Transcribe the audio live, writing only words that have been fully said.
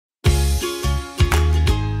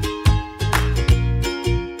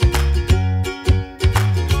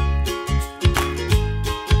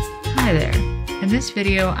this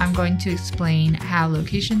video, I'm going to explain how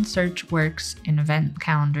location search works in Event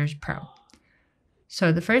Calendars Pro.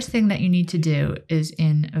 So the first thing that you need to do is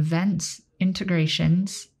in Events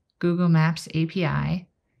Integrations, Google Maps API,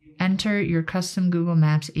 enter your custom Google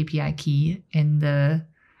Maps API key in the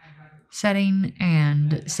setting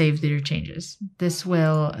and save your changes. This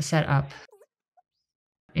will set up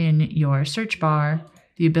in your search bar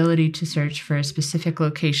the ability to search for a specific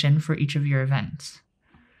location for each of your events.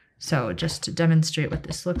 So just to demonstrate what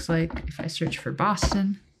this looks like, if I search for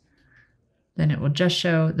Boston, then it will just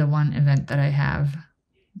show the one event that I have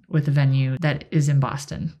with a venue that is in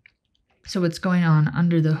Boston. So what's going on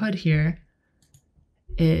under the hood here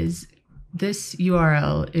is this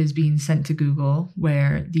URL is being sent to Google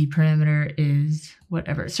where the parameter is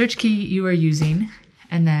whatever search key you are using,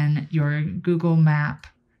 and then your Google Map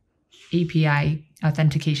API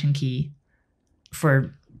authentication key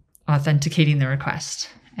for authenticating the request.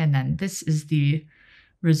 And then this is the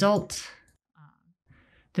result.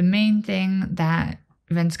 The main thing that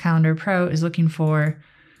Events Calendar Pro is looking for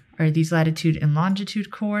are these latitude and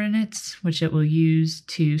longitude coordinates, which it will use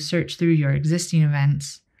to search through your existing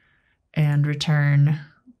events and return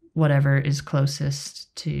whatever is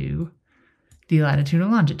closest to the latitude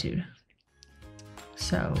and longitude.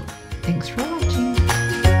 So thanks for watching.